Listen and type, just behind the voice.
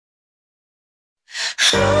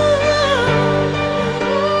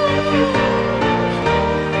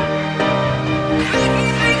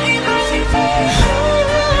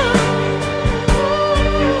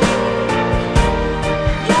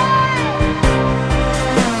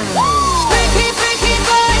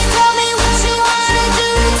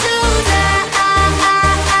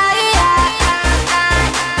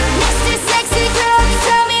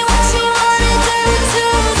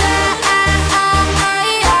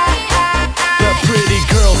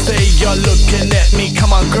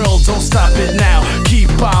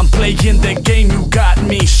Playing the game, you got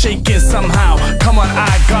me shaking somehow. Come on,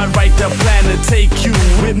 I got right the plan to take you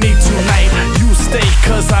with me tonight. You stay,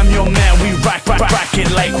 cause I'm your man. We rock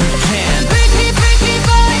it like we can. Freaky, freaky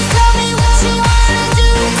boys, tell me what you wanna do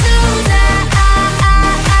tonight.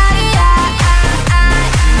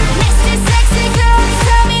 Mr. Sexy Girls,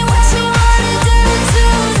 tell me what you wanna do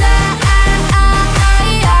tonight.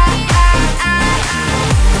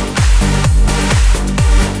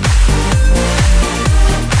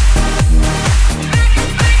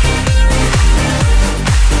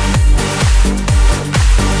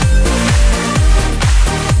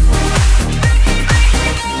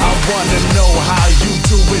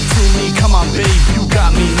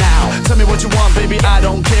 Tell me what you want, baby, I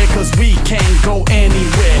don't care, cause we can't go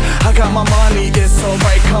anywhere. I got my money, it's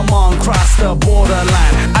alright, come on, cross the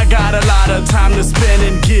borderline. I got a lot of time to spend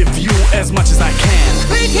and give you as much as I can.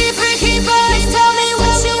 Freaky, freaky